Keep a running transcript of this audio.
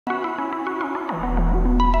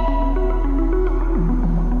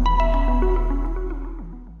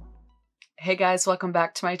Hey guys, welcome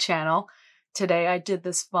back to my channel. Today I did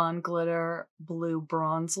this fun glitter blue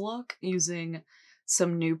bronze look using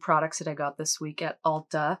some new products that I got this week at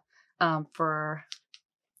Ulta. For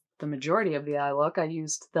the majority of the eye look, I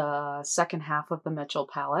used the second half of the Mitchell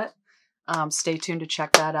palette. Stay tuned to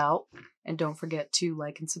check that out, and don't forget to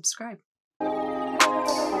like and subscribe.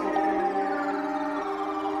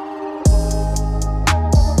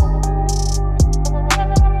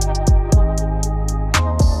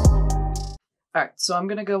 Alright, so I'm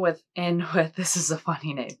going to go with, this is a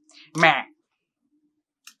funny name, meh.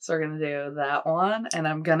 So we're going to do that one, and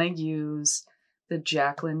I'm going to use the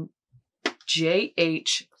Jaclyn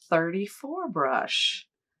JH34 brush.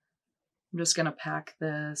 I'm just going to pack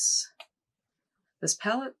this. This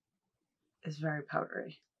palette is very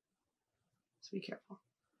powdery, so be careful.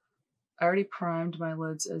 I already primed my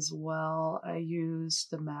lids as well. I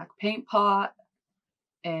used the MAC paint pot,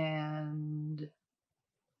 and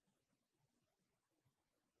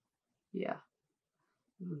yeah.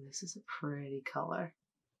 Ooh, this is a pretty color.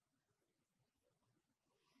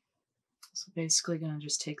 So basically gonna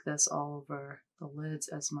just take this all over the lids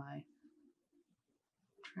as my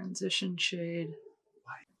transition shade.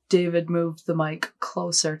 David moved the mic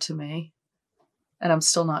closer to me, and I'm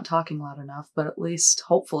still not talking loud enough, but at least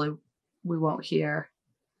hopefully we won't hear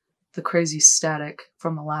the crazy static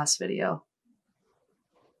from the last video.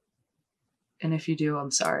 And if you do,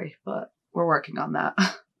 I'm sorry, but we're working on that.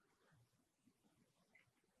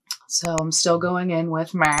 So I'm still going in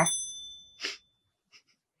with meh.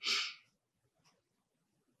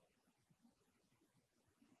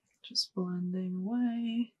 Just blending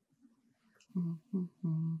away.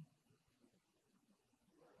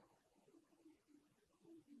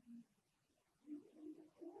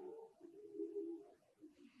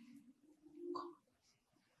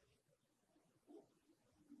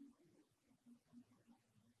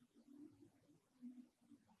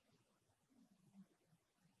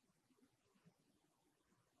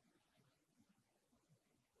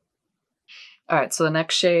 All right, so the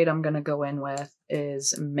next shade I'm going to go in with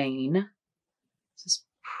is Maine. This is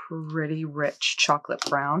pretty rich chocolate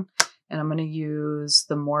brown, and I'm going to use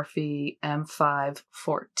the Morphe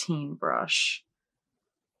M514 brush.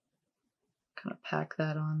 Kind of pack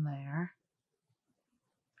that on there.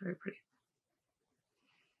 Very pretty.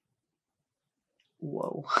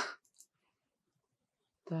 Whoa.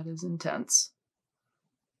 That is intense.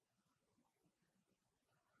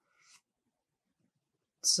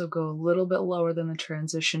 So go a little bit lower than the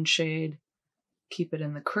transition shade. Keep it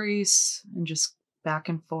in the crease and just back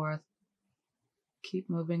and forth. Keep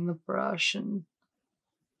moving the brush and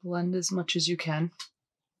blend as much as you can.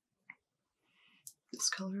 This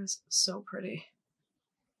color is so pretty.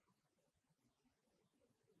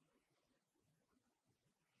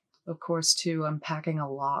 Of course, too, I'm packing a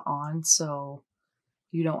lot on, so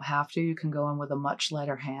you don't have to. You can go in with a much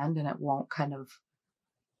lighter hand and it won't kind of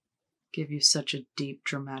give you such a deep,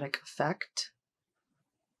 dramatic effect.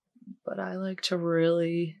 But I like to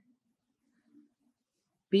really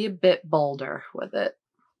be a bit bolder with it.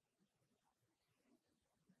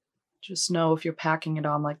 Just know if you're packing it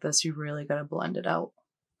on like this, you really gotta blend it out.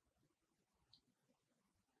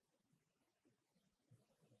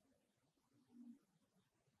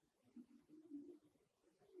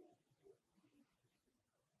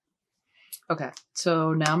 Okay,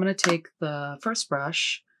 so now I'm gonna take the first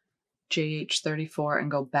brush, JH34,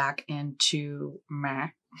 and go back into meh.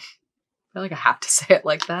 I feel like I have to say it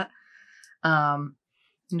like that. And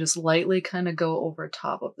just lightly kind of go over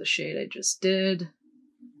top of the shade I just did.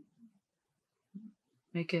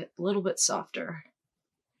 Make it a little bit softer.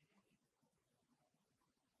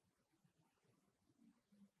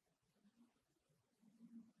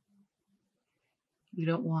 You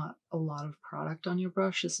don't want a lot of product on your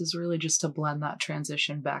brush. This is really just to blend that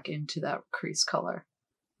transition back into that crease color.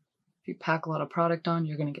 If you pack a lot of product on,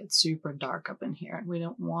 you're going to get super dark up in here. And we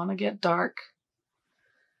don't want to get dark.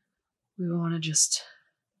 We want to just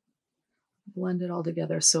blend it all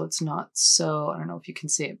together so it's not so, I don't know if you can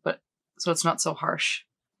see it, but so it's not so harsh.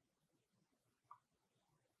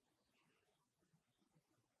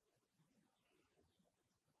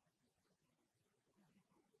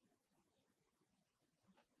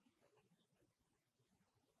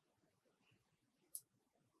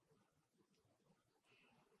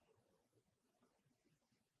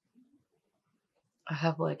 I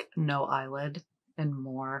have like no eyelid and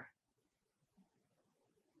more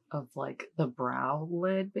of like the brow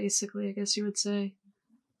lid, basically, I guess you would say.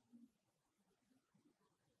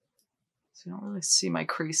 So you don't really see my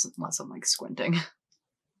crease unless I'm like squinting.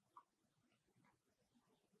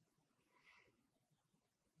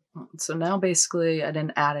 So now basically I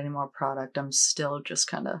didn't add any more product. I'm still just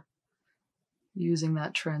kind of using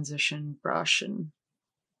that transition brush and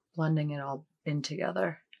blending it all in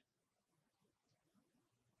together.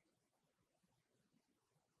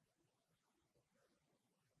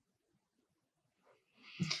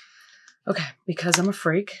 Okay, because I'm a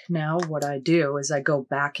freak, now what I do is I go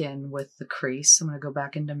back in with the crease. I'm going to go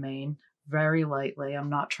back into main very lightly.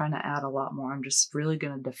 I'm not trying to add a lot more. I'm just really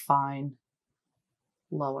going to define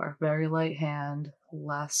lower. Very light hand,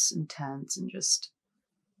 less intense, and just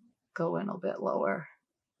go in a bit lower.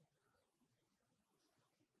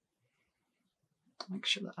 Make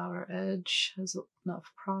sure the outer edge has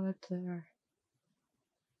enough product there.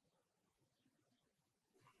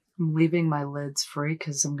 I'm leaving my lids free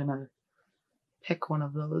because I'm going to pick one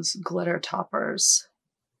of those glitter toppers,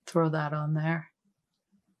 throw that on there.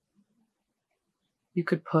 You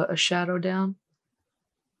could put a shadow down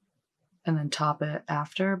and then top it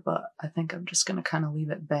after, but I think I'm just going to kind of leave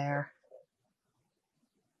it bare.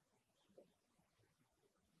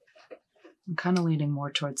 I'm kind of leaning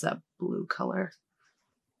more towards that blue color.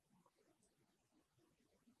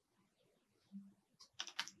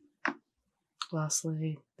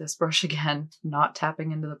 Lastly, this brush again, not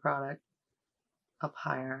tapping into the product, up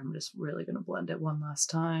higher. I'm just really going to blend it one last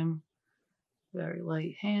time. Very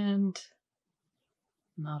light hand,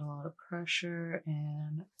 not a lot of pressure,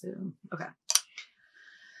 and boom. Okay.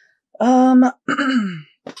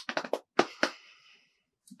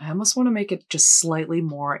 I almost want to make it just slightly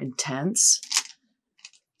more intense.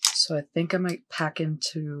 So I think I might pack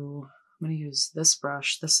into, I'm going to use this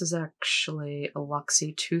brush. This is actually a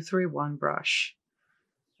Luxie 231 brush.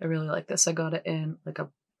 I really like this. I got it in like I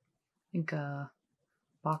think a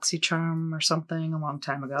BoxyCharm or something a long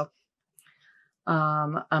time ago.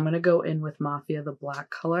 I'm going to go in with Mafia, the black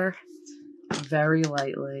color, very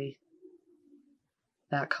lightly.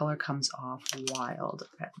 That color comes off wild.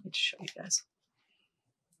 Okay, let me just show you guys.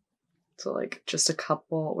 So like just a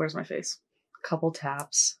couple, where's my face? A couple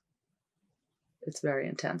taps. It's very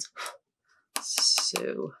intense.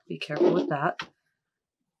 So be careful with that.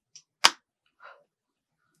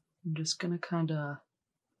 I'm just going to kind of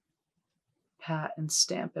pat and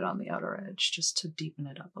stamp it on the outer edge just to deepen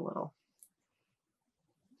it up a little.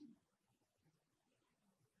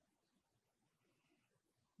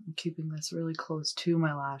 I'm keeping this really close to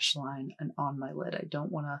my lash line and on my lid. I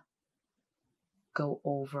don't want to go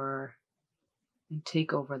over and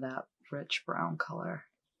take over that rich brown color.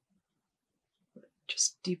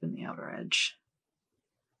 Just deepen the outer edge.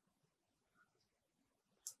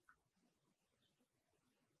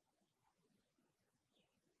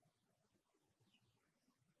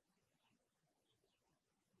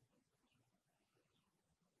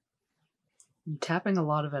 I'm tapping a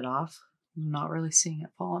lot of it off. I'm not really seeing it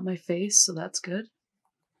fall on my face, so that's good.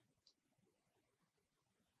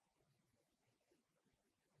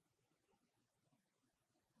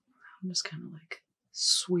 I'm just kind of like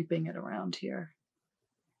sweeping it around here,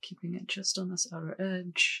 keeping it just on this outer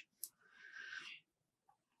edge.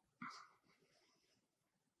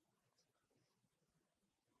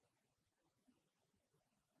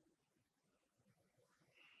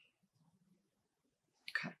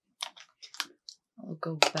 Okay. I'll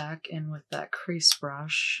go back in with that crease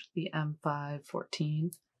brush, the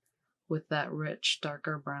M514, with that rich,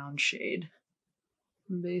 darker brown shade.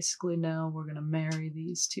 And basically now we're going to marry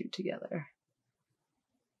these two together.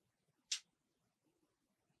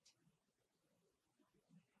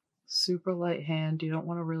 Super light hand. You don't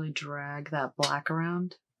want to really drag that black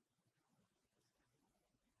around.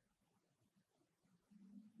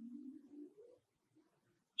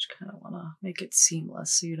 Just kind of want to make it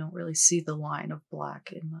seamless so you don't really see the line of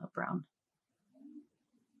black in the brown.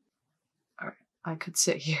 All right, I could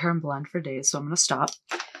sit here and blend for days, so I'm going to stop.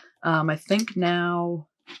 I think now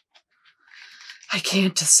I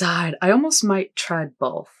can't decide. I almost might try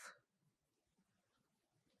both.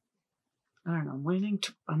 I don't know.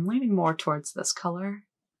 I'm leaning more towards this color.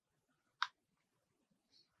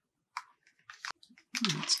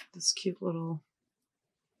 Let's get this cute little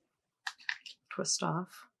twist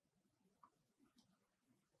off.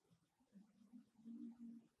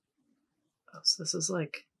 Oh, so this is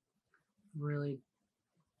like really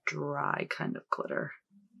dry kind of glitter.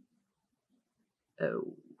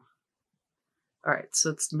 Oh. All right,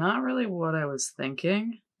 so it's not really what I was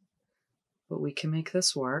thinking, but we can make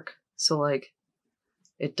this work. So like,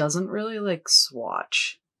 it doesn't really like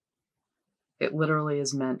swatch. It literally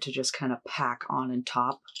is meant to just kind of pack on and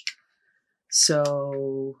top.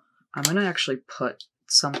 So I'm gonna actually put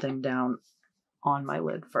something down on my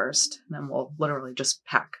lid first, and then we'll literally just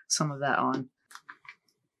pack some of that on.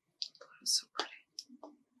 So pretty.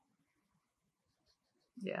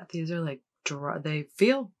 Yeah, these are like dry. They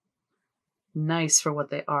feel nice for what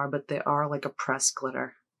they are, but they are like a pressed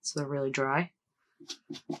glitter. So they're really dry.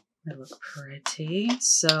 They look pretty.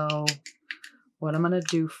 So what I'm going to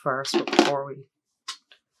do first before we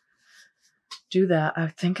do that, I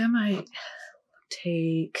think I might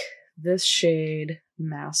take this shade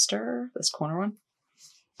Master, this corner one,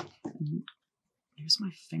 and use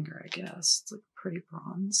my finger, I guess. It's like pretty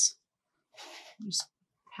bronze. Just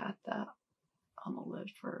pat that on the lid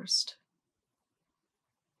first.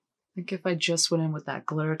 I think if I just went in with that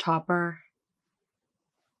glitter topper,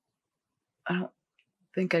 I don't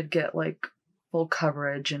think I'd get like full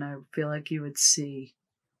coverage, and I feel like you would see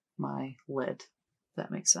my lid. If that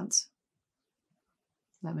makes sense.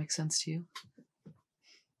 That makes sense to you?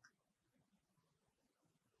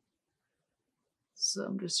 So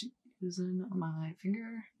I'm just using my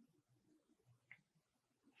finger.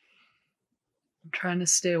 I'm trying to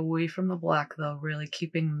stay away from the black though, really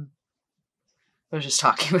keeping, I was just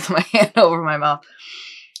talking with my hand over my mouth,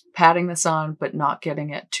 patting this on, but not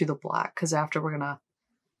getting it to the black, because after we're gonna,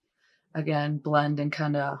 again, blend and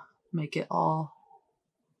kind of make it all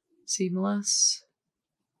seamless.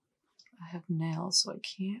 I have nails, so I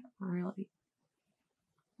can't really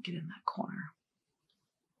get in that corner.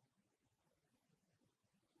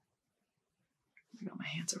 My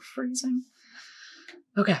hands are freezing.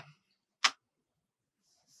 Okay. I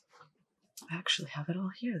actually have it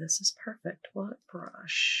all here. This is perfect. What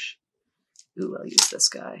brush? Ooh, I'll use this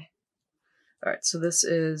guy. All right, so this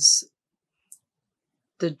is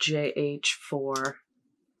the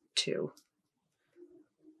JH42.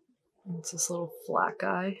 It's this little flat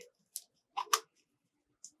guy.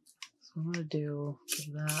 So I'm gonna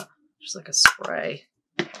give that just like a spray.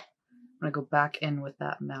 I'm gonna go back in with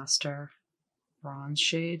that Master bronze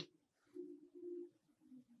shade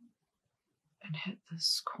and hit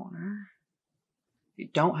this corner. If you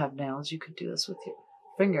don't have nails, you could do this with your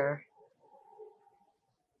finger.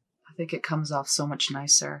 I think it comes off so much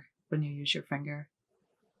nicer when you use your finger,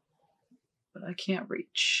 but I can't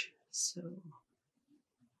reach, so.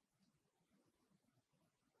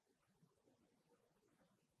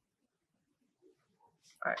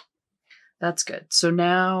 All right, that's good. So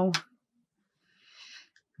now,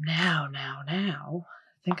 I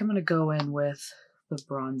think I'm gonna go in with the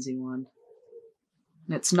bronzy one.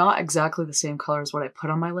 And it's not exactly the same color as what I put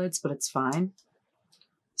on my lids, but it's fine.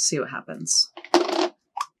 See what happens. I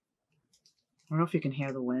don't know if you can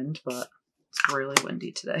hear the wind, but it's really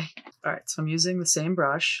windy today. All right, so I'm using the same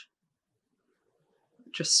brush.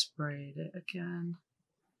 Just sprayed it again.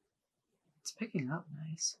 It's picking up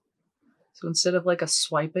nice. So instead of like a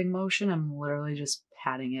swiping motion, I'm literally just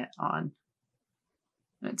patting it on.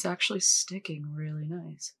 And it's actually sticking really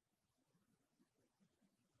nice.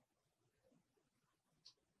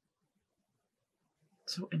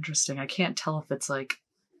 So interesting. I can't tell if it's like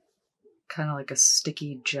kind of like a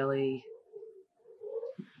sticky jelly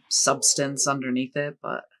substance underneath it,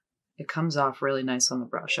 but it comes off really nice on the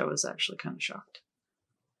brush. I was actually kind of shocked.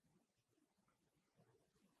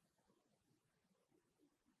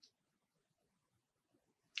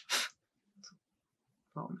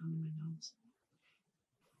 Falling on my nose.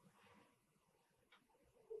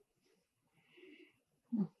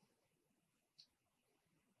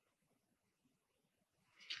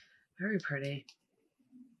 Very pretty.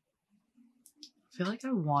 I feel like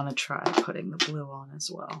I want to try putting the blue on as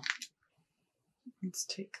well. Let's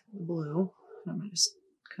take the blue. I'm going to just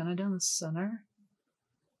kind of down the center.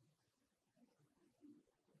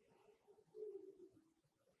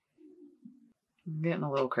 I'm getting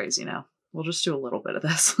a little crazy now. We'll just do a little bit of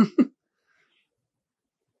this.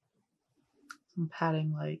 I'm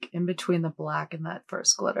patting like in between the black and that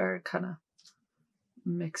first glitter, kind of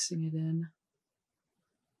mixing it in.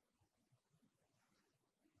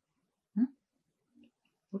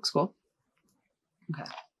 Looks cool. Okay.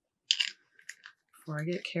 Before I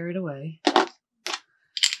get carried away,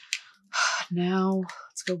 now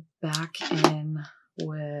let's go back in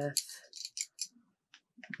with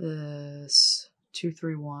this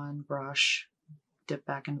 231 brush, dip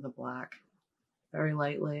back into the black very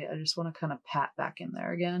lightly. I just want to kind of pat back in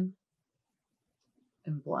there again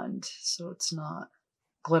and blend so it's not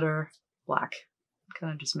glitter black.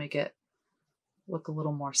 Kind of just make it look a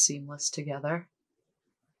little more seamless together.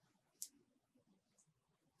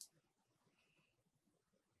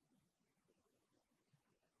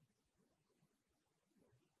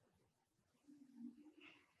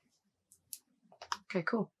 Okay,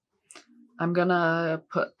 cool. I'm gonna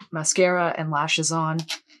put mascara and lashes on,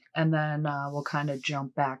 and then we'll kind of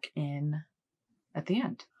jump back in at the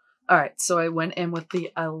end. All right, so I went in with the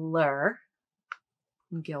Eylure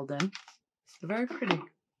Gilded. Very pretty. A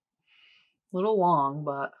little long,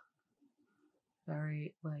 but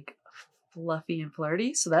very like fluffy and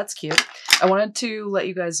flirty. So that's cute. I wanted to let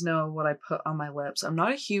you guys know what I put on my lips. I'm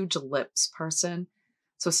not a huge lips person.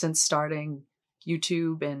 So since starting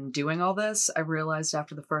YouTube and doing all this, I realized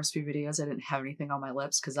after the first few videos I didn't have anything on my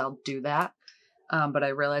lips because I'll do that. But I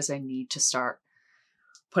realized I need to start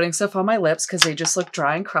putting stuff on my lips because they just look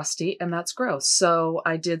dry and crusty and that's gross. So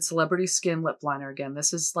I did Celebrity Skin lip liner again.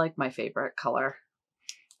 This is like my favorite color.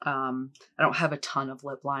 I don't have a ton of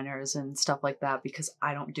lip liners and stuff like that because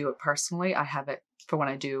I don't do it personally. I have it for when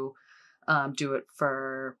I do it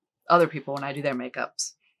for other people when I do their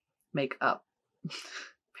makeups. Makeups.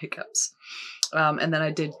 And then I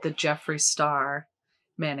did the Jeffree Star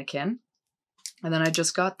mannequin. And then I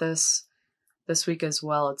just got this week as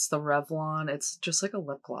well. It's the Revlon. It's just like a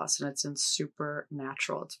lip gloss and it's in super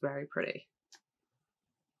natural. It's very pretty.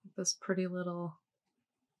 This pretty little,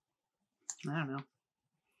 I don't know,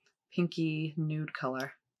 pinky nude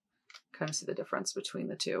color. Kind of see the difference between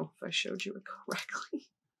the two if I showed you it correctly.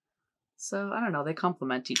 So I don't know, they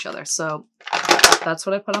complement each other. So that's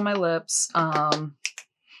what I put on my lips. Now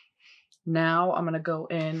I'm gonna go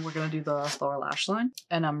in, we're gonna do the lower lash line,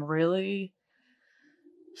 and I'm really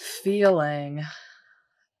feeling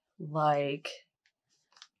like,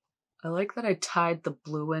 I like that I tied the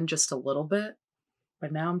blue in just a little bit,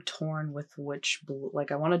 but now I'm torn with which blue.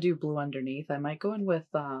 Like I want to do blue underneath. I might go in with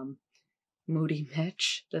Moody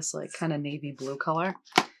Mitch, this like kind of navy blue color,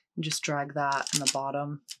 and just drag that in the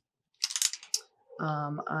bottom.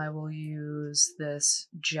 I will use this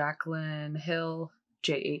Jaclyn Hill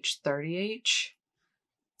JH30H.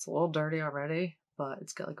 It's a little dirty already, but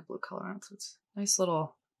it's got like a blue color on it, so it's a nice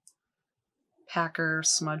little packer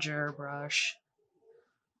smudger brush.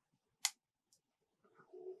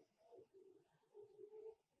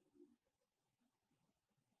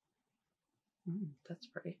 That's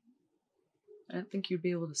pretty. I didn't think you'd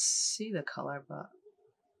be able to see the color, but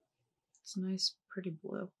it's nice, pretty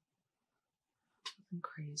blue. Nothing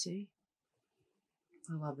crazy.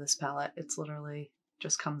 I love this palette. It's literally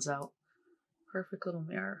just comes out. Perfect little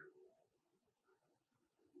mirror.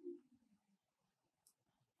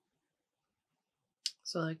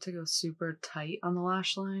 So I like to go super tight on the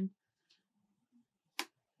lash line.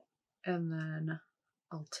 And then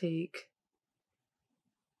I'll take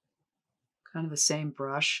kind of the same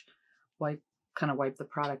brush, kind of wipe the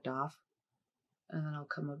product off, and then I'll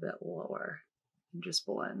come a bit lower and just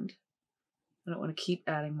blend. I don't want to keep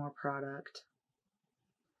adding more product.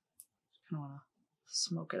 I want to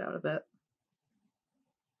smoke it out a bit.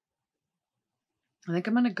 I think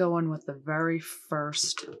I'm going to go in with the very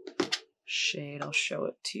first shade. I'll show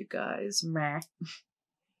it to you guys. Meh.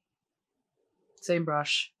 Same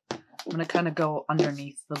brush. I'm going to kind of go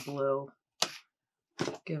underneath the blue.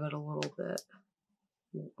 Give it a little bit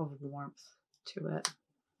of warmth to it.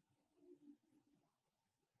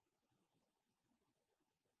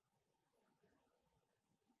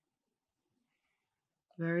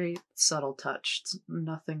 Very subtle touch. It's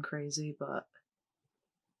nothing crazy, but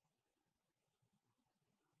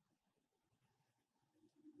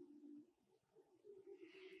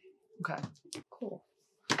okay, cool.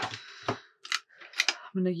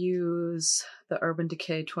 I'm going to use the Urban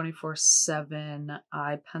Decay 24/7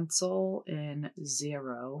 eye pencil in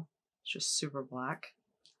 0. It's just super black.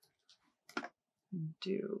 This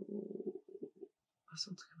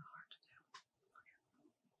one's kind of hard to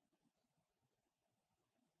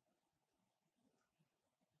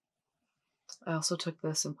do. I also took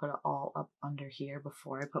this and put it all up under here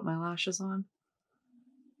before I put my lashes on.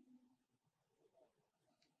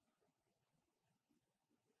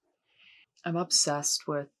 I'm obsessed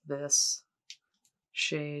with this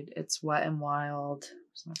shade. It's Wet n Wild.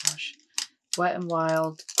 Where's my brush? Wet n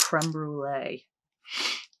Wild Creme Brulee.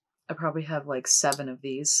 I probably have like 7 of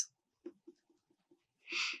these.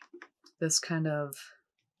 This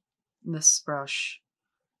brush.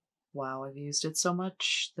 Wow, I've used it so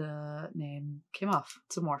much, the name came off.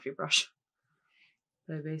 It's a Morphe brush.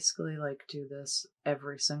 But I basically like do this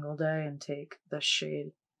every single day and take this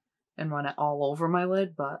shade and run it all over my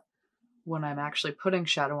lid, but when I'm actually putting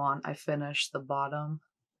shadow on, I finish the bottom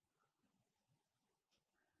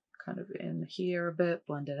kind of in here a bit,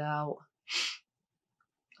 blend it out.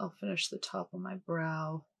 I'll finish the top of my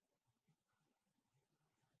brow.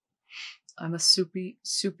 I'm a soupy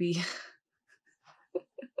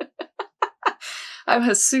I'm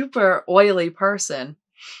a super oily person,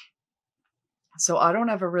 so I don't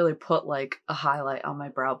ever really put like a highlight on my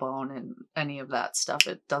brow bone and any of that stuff.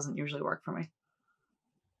 It doesn't usually work for me.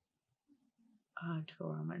 I have to go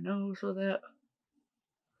around my nose with it.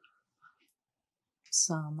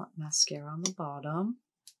 some mascara on the bottom.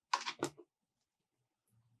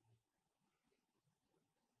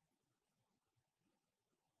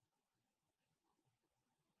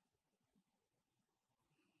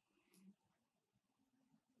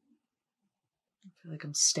 I feel like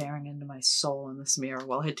I'm staring into my soul in this mirror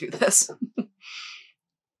while I do this.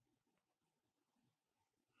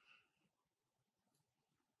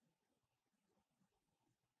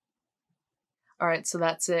 All right, so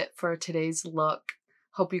that's it for today's look.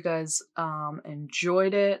 Hope you guys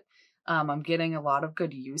enjoyed it. I'm getting a lot of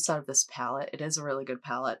good use out of this palette. It is a really good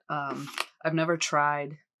palette. I've never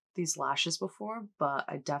tried these lashes before, but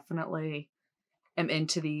I definitely am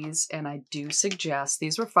into these, and I do suggest,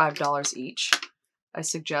 these were $5 each. I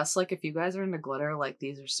suggest, like, if you guys are into glitter, like,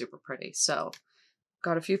 these are super pretty. So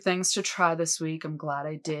got a few things to try this week. I'm glad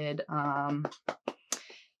I did.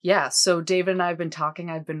 Yeah, so David and I have been talking.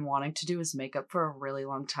 I've been wanting to do his makeup for a really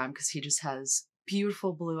long time because he just has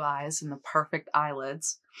beautiful blue eyes and the perfect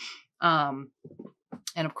eyelids. And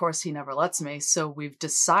of course he never lets me. So we've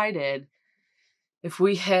decided if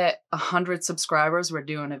we hit 100 subscribers, we're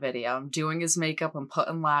doing a video. I'm doing his makeup. I'm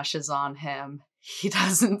putting lashes on him. He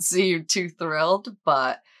doesn't seem too thrilled,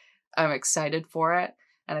 but I'm excited for it.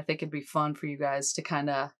 And I think it'd be fun for you guys to kind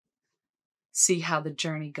of see how the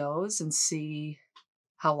journey goes and see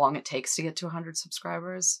how long it takes to get to 100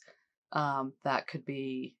 subscribers. That could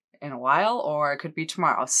be in a while or it could be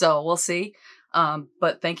tomorrow. So we'll see.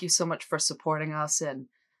 But thank you so much for supporting us and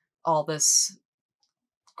all this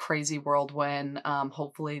crazy whirlwind.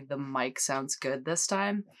 Hopefully the mic sounds good this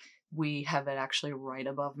time. We have it actually right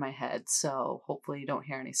above my head, so hopefully you don't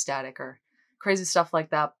hear any static or crazy stuff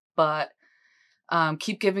like that. But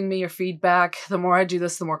keep giving me your feedback. The more I do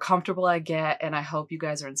this, the more comfortable I get, and I hope you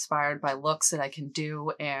guys are inspired by looks that I can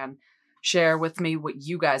do and share with me what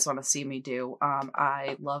you guys want to see me do.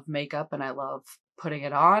 I love makeup and I love putting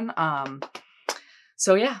it on.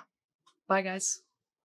 So yeah, bye guys.